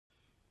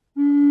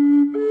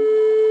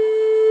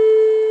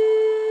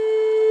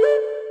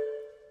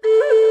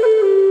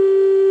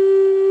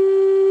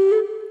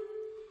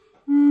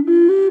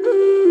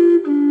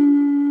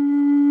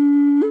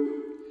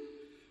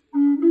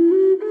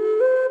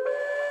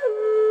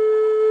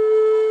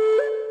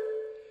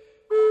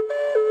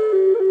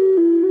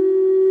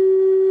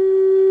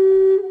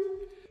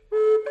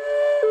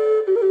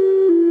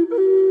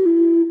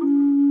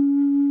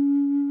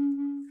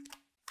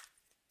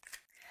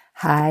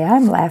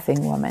Laughing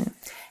Womyn,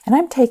 and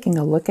I'm taking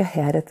a look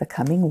ahead at the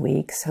coming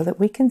week so that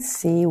we can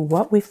see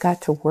what we've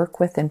got to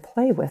work with and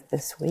play with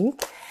this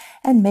week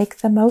and make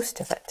the most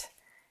of it.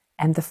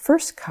 And the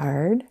first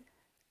card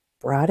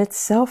brought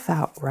itself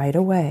out right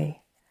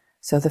away.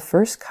 So the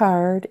first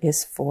card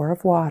is Four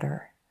of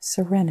Water,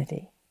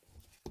 Serenity.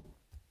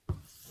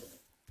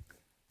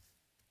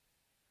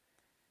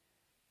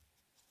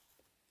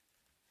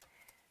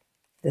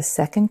 The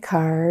second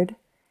card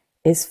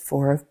is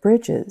Four of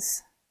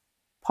Bridges,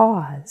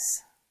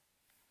 Pause.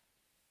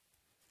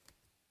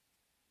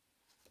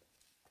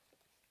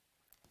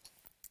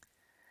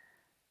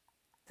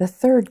 The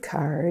third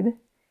card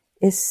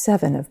is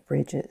Seven of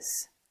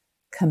Bridges,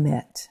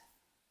 Commit.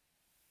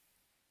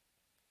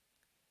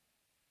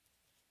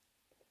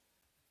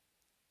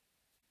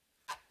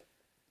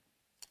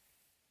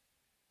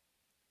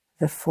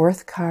 The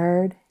fourth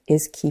card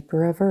is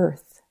Keeper of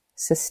Earth,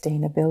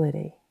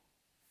 Sustainability.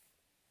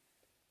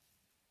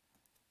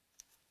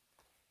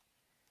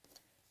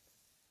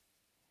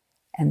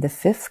 And the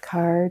fifth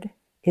card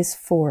is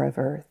Four of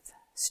Earth,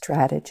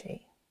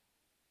 Strategy.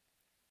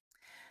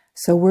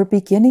 So we're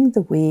beginning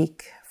the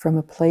week from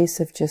a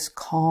place of just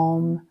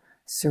calm,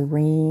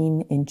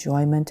 serene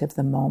enjoyment of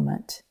the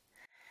moment.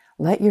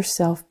 Let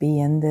yourself be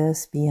in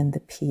this, be in the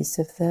peace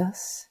of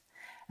this,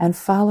 and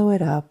follow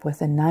it up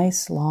with a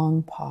nice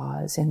long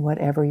pause in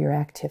whatever your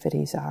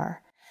activities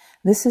are.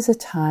 This is a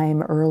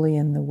time early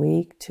in the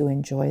week to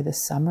enjoy the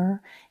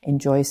summer,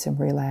 enjoy some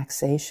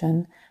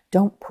relaxation.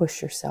 Don't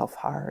push yourself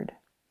hard.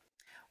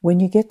 When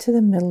you get to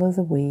the middle of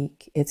the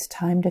week, it's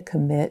time to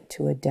commit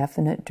to a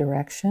definite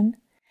direction.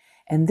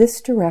 And this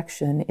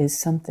direction is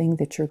something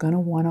that you're going to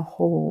want to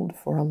hold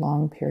for a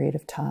long period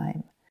of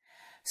time.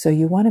 So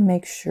you want to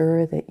make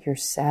sure that you're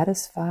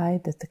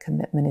satisfied that the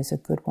commitment is a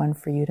good one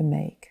for you to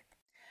make.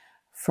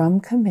 From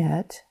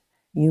commit,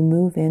 you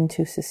move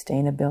into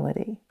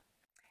sustainability,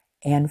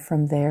 and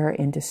from there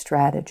into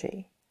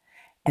strategy.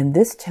 And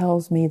this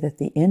tells me that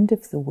the end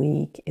of the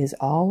week is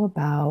all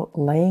about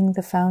laying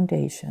the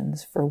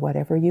foundations for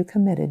whatever you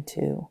committed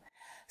to,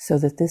 so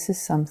that this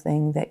is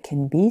something that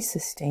can be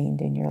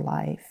sustained in your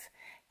life,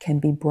 can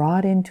be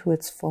brought into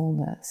its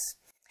fullness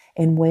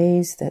in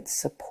ways that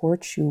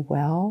support you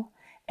well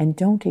and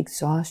don't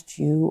exhaust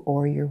you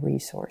or your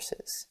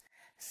resources.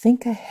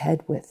 Think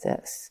ahead with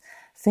this.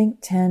 Think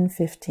 10,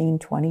 15,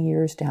 20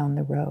 years down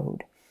the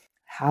road.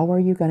 How are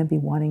you going to be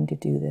wanting to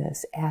do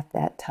this at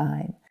that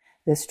time?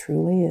 This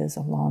truly is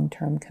a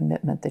long-term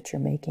commitment that you're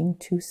making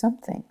to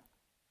something.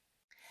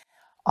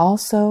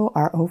 Also,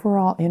 our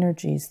overall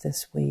energies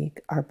this week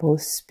are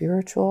both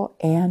spiritual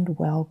and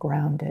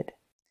well-grounded.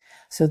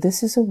 So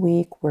this is a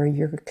week where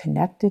you're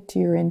connected to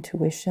your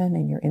intuition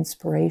and your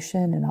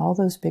inspiration and all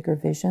those bigger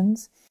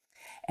visions.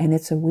 And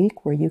it's a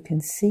week where you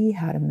can see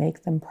how to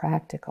make them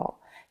practical.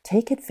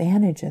 Take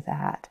advantage of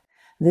that.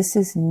 This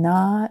is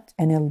not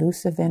an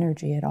elusive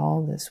energy at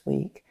all this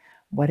week.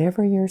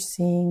 Whatever you're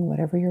seeing,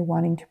 whatever you're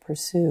wanting to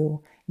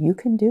pursue, you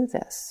can do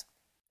this.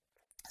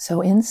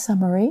 So in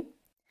summary,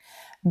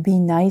 be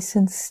nice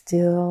and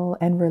still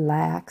and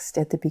relaxed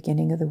at the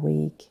beginning of the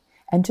week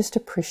and just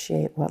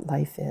appreciate what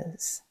life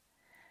is.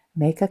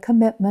 Make a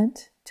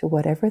commitment to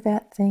whatever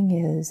that thing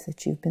is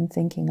that you've been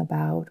thinking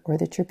about or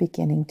that you're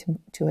beginning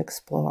to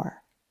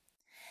explore.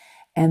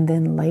 And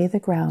then lay the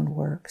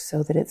groundwork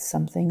so that it's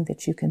something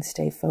that you can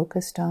stay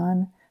focused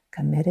on,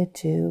 committed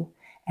to,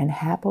 and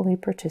happily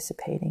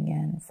participating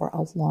in for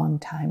a long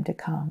time to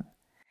come.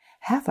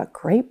 Have a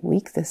great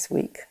week this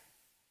week.